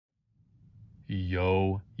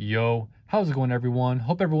Yo, how's it going, everyone?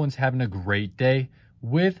 Hope everyone's having a great day.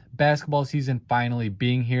 With basketball season finally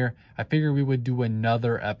being here, I figured we would do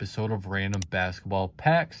another episode of random basketball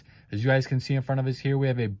packs. As you guys can see in front of us here, we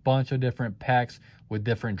have a bunch of different packs with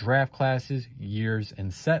different draft classes, years,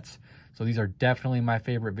 and sets. So these are definitely my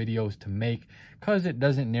favorite videos to make because it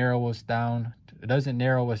doesn't narrow us down. It doesn't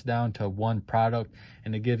narrow us down to one product,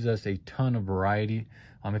 and it gives us a ton of variety.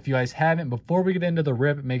 If you guys haven't, before we get into the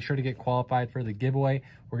rip, make sure to get qualified for the giveaway.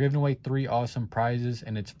 We're giving away 3 awesome prizes,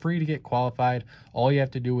 and it's free to get qualified. All you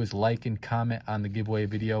have to do is like and comment on the giveaway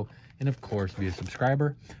video, and of course, be a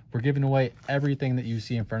subscriber. We're giving away everything that you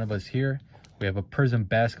see in front of us here. We have a Prizm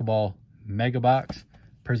Basketball Mega Box,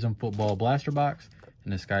 Prizm Football Blaster Box,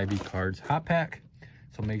 and a Sky B Cards Hot Pack.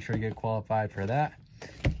 So make sure to get qualified for that.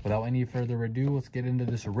 Without any further ado, let's get into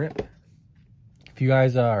this rip. If you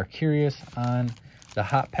guys are curious on the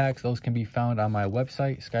hot packs, those can be found on my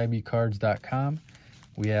website, skybcards.com.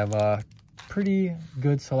 We have a pretty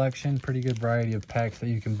good selection, pretty good variety of packs that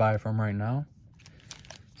you can buy from right now.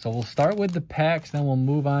 So we'll start with the packs, then we'll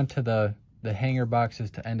move on to the hanger boxes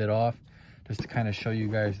to end it off. Just to kind of show you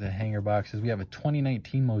guys the hanger boxes. We have a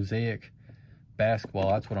 2019 Mosaic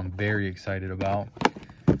basketball. That's what I'm very excited about.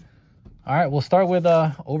 All right, we'll start with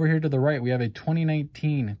over here to the right. We have a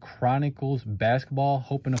 2019 Chronicles basketball.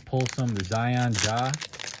 Hoping to pull some Zion Ja.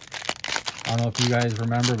 I don't know if you guys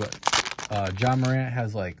remember, but Ja Morant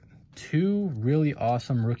has like 2 really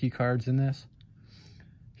awesome rookie cards in this.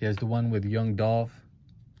 He has the one with Young Dolph,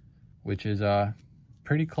 which is a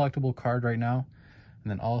pretty collectible card right now.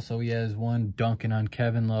 And then also he has one dunking on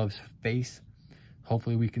Kevin Love's face.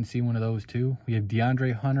 Hopefully we can see one of those too. We have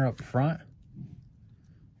DeAndre Hunter up front.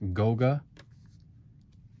 Goga,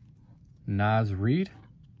 Naz Reid,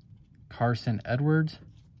 Carson Edwards.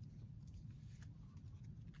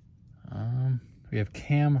 We have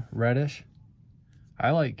Cam Reddish. I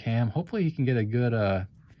like Cam. Hopefully he can get a good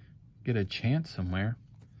get a chance somewhere.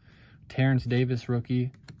 Terrence Davis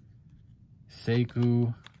rookie.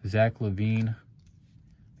 Sekou, Zach LaVine.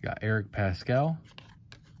 We got Eric Pascal.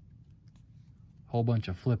 Whole bunch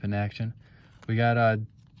of flipping action. We got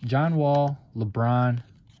John Wall, LeBron,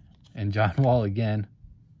 and John Wall again.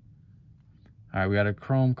 All right, we got a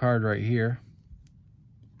chrome card right here.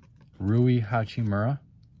 Rui Hachimura.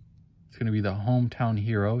 It's going to be the hometown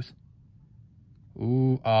heroes.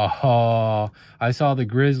 Ooh, oh, I saw the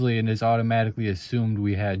Grizzly and just automatically assumed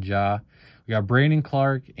we had Ja. We got Brandon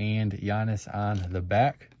Clark and Giannis on the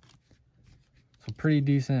back. So pretty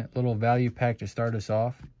decent little value pack to start us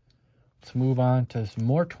off. Let's move on to some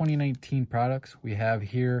more 2019 products. We have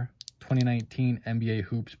here 2019 NBA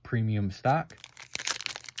Hoops Premium Stock,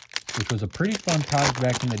 which was a pretty fun product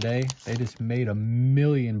back in the day. They just made 1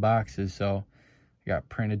 million boxes, so it got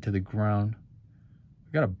printed to the ground.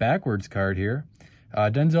 We got a backwards card here.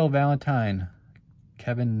 Denzel Valentine,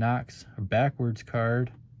 Kevin Knox, a backwards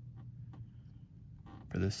card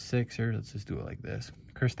for the Sixers. Let's just do it like this.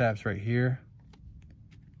 Kristaps right here.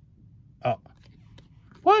 Oh,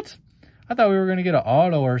 what? I thought we were going to get an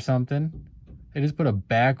auto or something. They just put a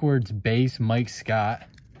backwards base Mike Scott.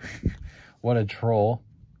 What a troll.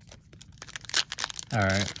 All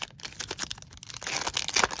right.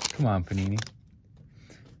 Come on, Panini.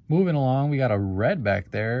 Moving along, we got a red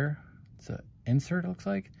back there. It's an insert, it looks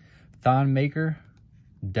like. Thon Maker,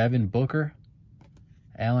 Devin Booker,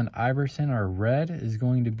 Allen Iverson. Our red is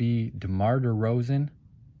going to be DeMar DeRozan,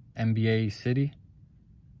 NBA City.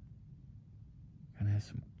 Kind of has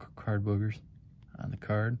some card boogers on the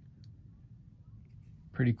card.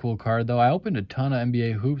 Pretty cool card though. I opened a ton of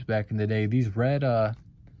NBA hoops back in the day. These red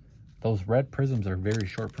those red Prizms are very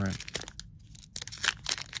short print.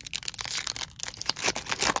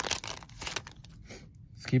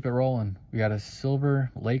 Let's keep it rolling. We got a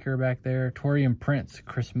silver Laker back there. Taurean Prince,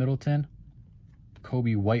 Chris Middleton,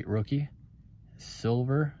 Kobe White rookie.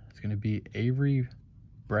 Silver is going to be Avery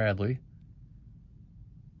Bradley.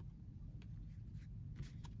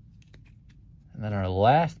 And then our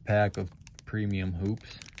last pack of premium hoops.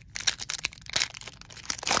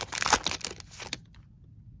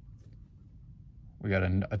 We got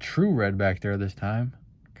a true red back there this time.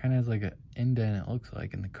 Kind of has like an indent, it looks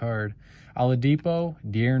like, in the card. Oladipo,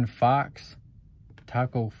 De'Aaron Fox,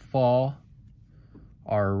 Taco Fall.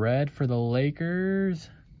 Our red for the Lakers,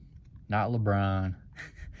 not LeBron.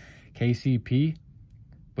 KCP.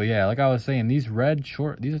 But yeah, like I was saying, these red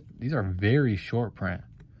short, these are very short print.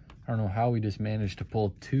 I don't know how we just managed to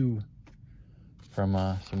pull 2 from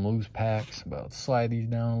some loose packs, but let's slide these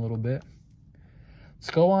down a little bit.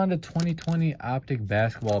 Let's go on to 2020 Optic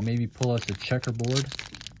basketball. Maybe pull us a checkerboard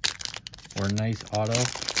or a nice auto.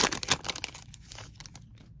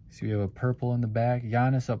 See, we have a purple in the back.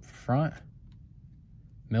 Giannis up front.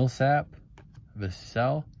 Millsap,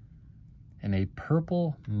 Vassell, and a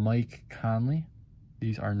purple Mike Conley.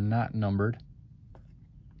 These are not numbered.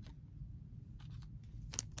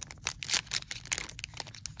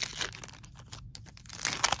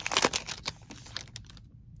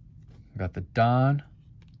 Got the Don,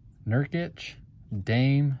 Nurkic,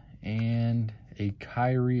 Dame, and a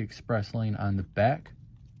Kyrie Express Lane on the back.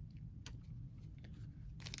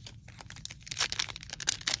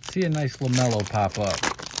 See a nice LaMelo pop up.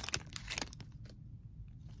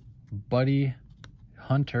 Buddy,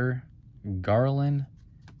 Hunter, Garland,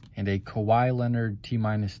 and a Kawhi Leonard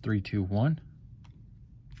T-321. And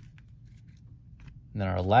then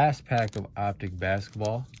our last pack of Optic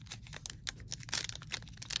basketball.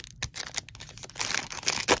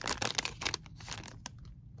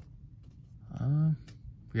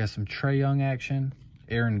 We got some Trae Young action,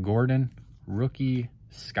 Aaron Gordon, rookie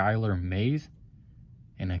Skylar Mays,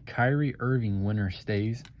 and a Kyrie Irving winner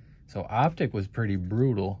stays. So Optic was pretty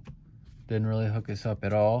brutal. Didn't really hook us up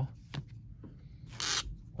at all.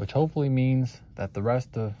 Which hopefully means that the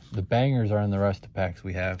rest of the bangers are in the rest of packs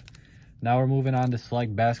we have. Now we're moving on to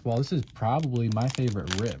Select Basketball. This is probably my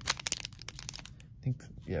favorite rip. I think,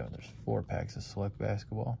 yeah, there's 4 packs of Select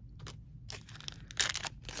Basketball.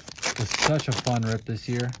 It was such a fun rip this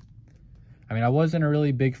year. I mean, I wasn't a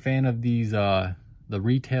really big fan of these, the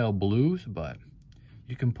retail blues, but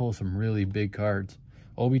you can pull some really big cards.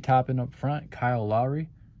 Obi Toppin up front, Kyle Lowry,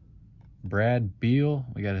 Brad Beal.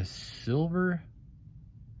 We got a silver,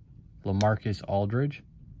 LaMarcus Aldridge.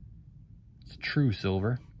 It's true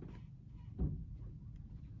silver.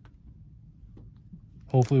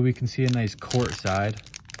 Hopefully we can see a nice court side.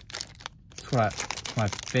 That's my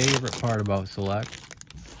favorite part about Select.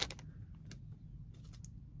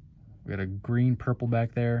 We got a green purple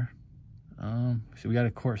back there. So we got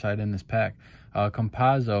a court side in this pack.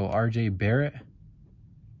 Compazzo, RJ Barrett,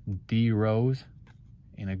 D Rose,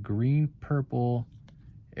 and a green purple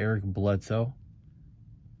Eric Bledsoe.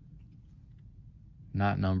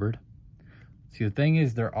 Not numbered. See, the thing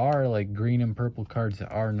is, there are like green and purple cards that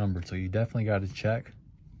are numbered, so you definitely got to check.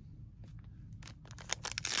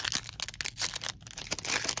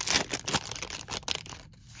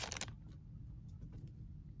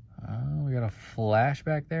 We got a flash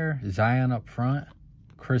back there. Zion up front.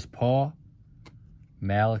 Chris Paul.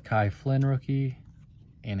 Malachi Flynn rookie.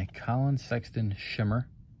 And a Colin Sexton shimmer.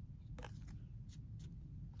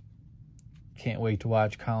 Can't wait to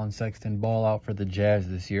watch Colin Sexton ball out for the Jazz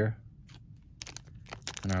this year.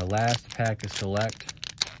 And our last pack of Select.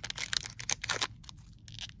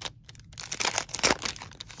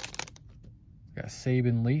 We got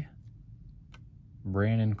Saban Lee,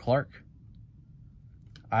 Brandon Clark,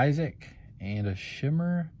 Isaac, and a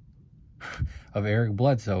shimmer of Eric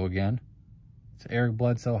Bledsoe again. It's Eric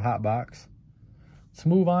Bledsoe hot box. Let's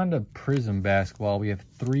move on to Prizm basketball. We have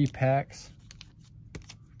 3 packs.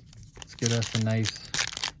 Let's get us a nice.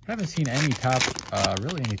 Haven't seen any top,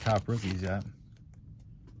 really any top rookies yet.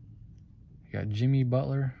 We got Jimmy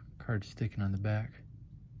Butler, card sticking on the back.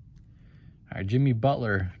 All right, Jimmy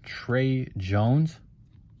Butler, Trey Jones,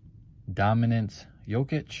 Dominance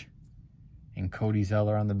Jokic, and Cody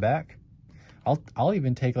Zeller on the back. I'll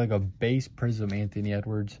even take like a base Prizm Anthony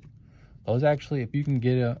Edwards. Those actually, if you can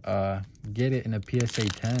get it in a PSA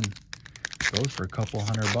 10, goes for a couple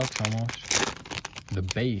 $100 almost. The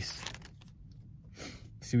base.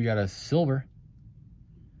 See, we got a silver.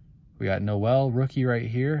 We got Noel rookie right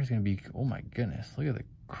here. It's gonna be, oh my goodness, look at the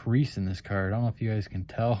crease in this card. I don't know if you guys can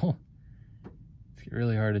tell. It's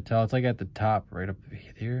really hard to tell. It's like at the top, right up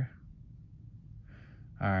here.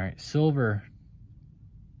 All right, silver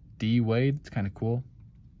D Wade. It's kind of cool.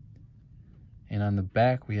 And on the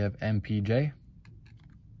back, we have MPJ.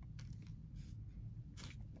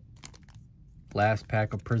 Last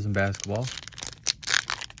pack of Prizm basketball.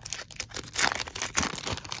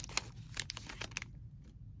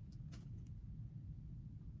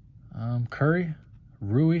 Curry,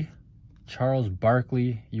 Rui, Charles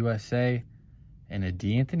Barkley, USA, and a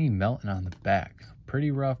D'Anthony Melton on the back.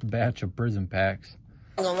 Pretty rough batch of Prizm packs.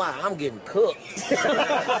 I'm gonna lie, I'm getting cooked.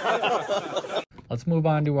 Let's move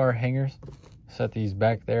on to our hangers. Set these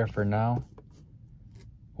back there for now.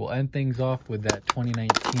 We'll end things off with that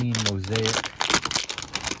 2019 Mosaic.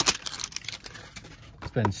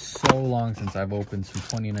 It's been so long since I've opened some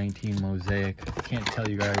 2019 Mosaic. I can't tell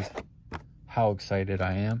you guys how excited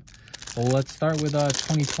I am. Well, let's start with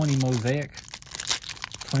 2020 Mosaic.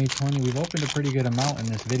 2020, we've opened a pretty good amount in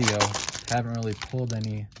this video. Haven't really pulled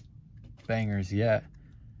any bangers yet.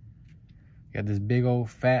 Got this big old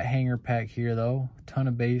fat hanger pack here though. Ton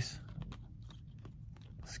of base.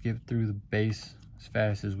 skip through the base as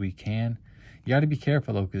fast as we can. You got to be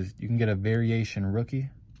careful though, because you can get a variation rookie.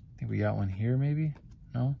 I think we got one here maybe.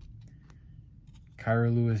 No.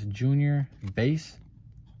 Kyra Lewis Jr. base.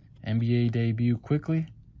 NBA debut quickly.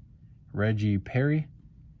 Reggie Perry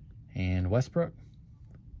and Westbrook.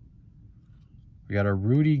 We got a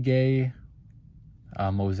Rudy Gay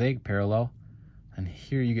Mosaic parallel. And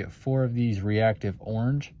here you get 4 of these reactive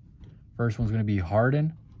orange. First one's going to be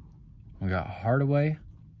Harden. We got Hardaway,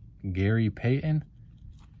 Gary Payton,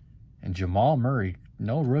 and Jamal Murray.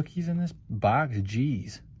 No rookies in this box.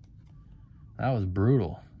 Jeez. That was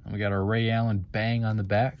brutal. And we got our Ray Allen bang on the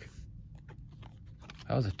back.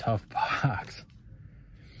 That was a tough box.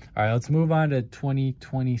 All right, let's move on to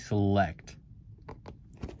 2020 Select.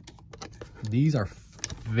 These are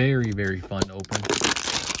very, very fun to open.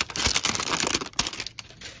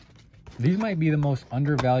 These might be the most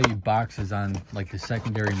undervalued boxes on like the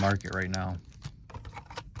secondary market right now.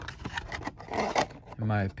 In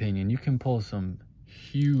my opinion, you can pull some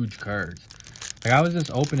huge cards. Like I was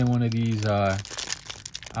just opening one of these on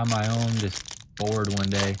my own, just bored one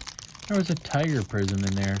day. There was a Tiger Prizm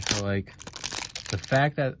in there, so like the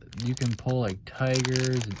fact that you can pull like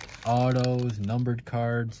Tigers, autos, numbered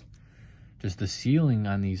cards, just the ceiling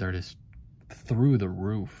on these are just through the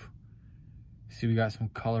roof. See, we got some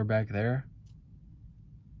color back there.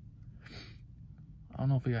 I don't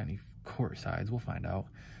know if we got any court sides. We'll find out.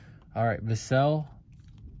 All right, Vassell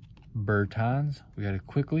Bertans. We got it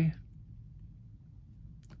quickly.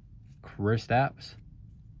 Kristaps.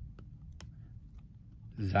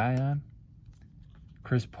 Zion.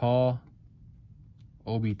 Chris Paul.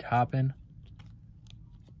 Obi Toppin.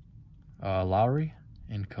 Lowry.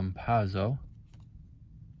 And Campazzo.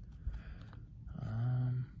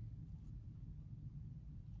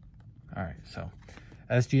 All right, so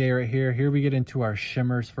SGA right here. Here we get into our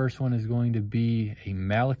shimmers. First one is going to be a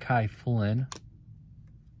Malachi Flynn.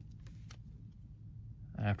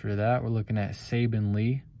 After that, we're looking at Saban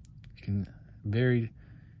Lee. You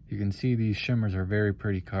can see these shimmers are very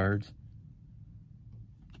pretty cards.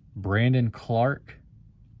 Brandon Clark.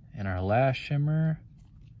 And our last shimmer,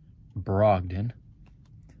 Brogdon.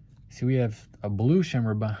 See, we have a blue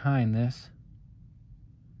shimmer behind this.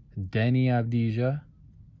 Denny Avdija.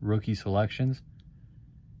 Rookie selections.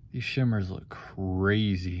 These shimmers look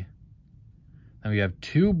crazy. Then we have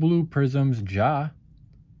 2 blue Prizms, Ja,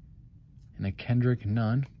 and a Kendrick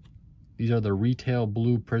Nunn. These are the retail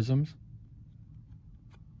blue Prizms.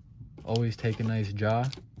 Always take a nice Ja.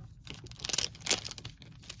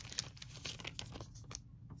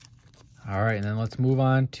 All right, and then let's move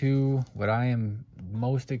on to what I am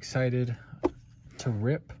most excited to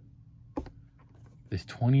rip. This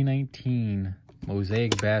 2019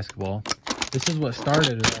 Mosaic basketball. This is what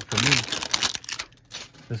started it all for me.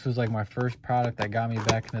 This was like my first product that got me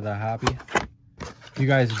back into the hobby. If you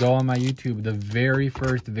guys go on my YouTube, the very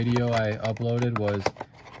first video I uploaded was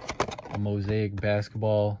a Mosaic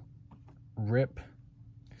basketball rip.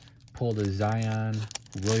 Pulled a Zion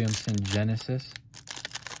Williamson Genesis,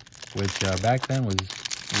 which back then was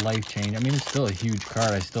life-changing. I mean, it's still a huge card.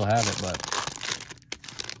 I still have it, but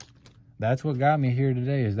that's what got me here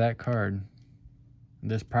today is that card.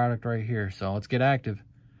 This product right here. So let's get active.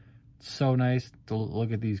 It's so nice to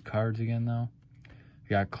look at these cards again, though. We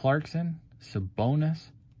got Clarkson, Sabonis,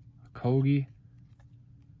 Kogi,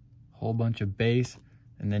 whole bunch of base,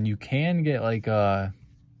 and then you can get like a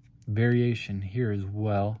variation here as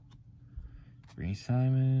well. Green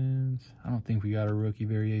Simons. I don't think we got a rookie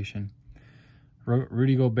variation.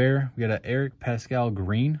 Rudy Gobert. We got a Eric Pascal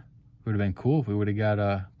Green. Would have been cool if we would have got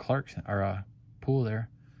a Clarkson or a Poole there.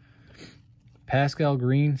 Pascal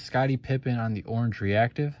Green, Scottie Pippen on the orange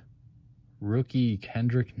reactive. Rookie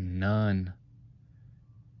Kendrick Nunn.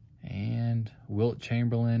 And Wilt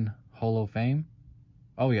Chamberlain Hall of Fame.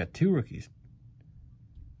 Oh, we got 2 rookies.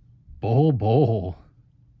 Bol.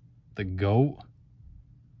 The GOAT.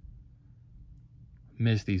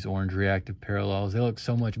 Miss these orange reactive parallels. They look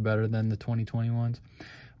so much better than the 2021s.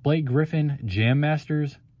 Blake Griffin, Jam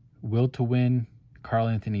Masters. Will to Win, Karl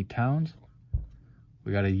Anthony Towns.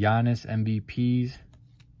 We got a Giannis MVPs,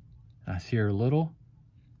 Nasir Little,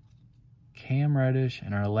 Cam Reddish,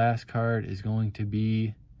 and our last card is going to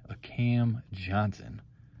be a Cam Johnson.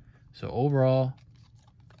 So overall,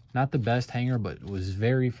 not the best hanger, but it was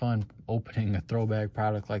very fun opening a throwback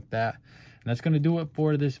product like that. And that's going to do it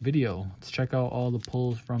for this video. Let's check out all the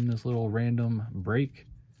pulls from this little random break.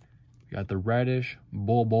 We got the Reddish,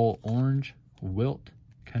 Bol Orange, Wilt,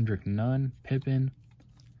 Kendrick Nunn, Pippen.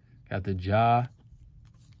 Got the Ja.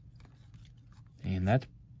 And that's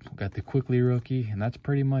got the Quickly rookie, and that's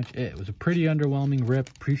pretty much it. It was a pretty underwhelming rip.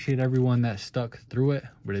 Appreciate everyone that stuck through it,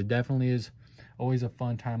 but it definitely is always a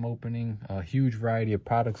fun time opening a huge variety of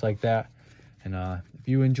products like that. And if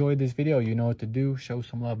you enjoyed this video, you know what to do. Show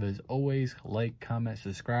some love as always. Like, comment,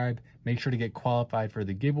 subscribe. Make sure to get qualified for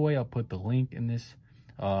the giveaway. I'll put the link in this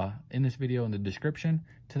video in the description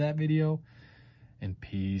to that video. And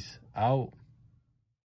peace out.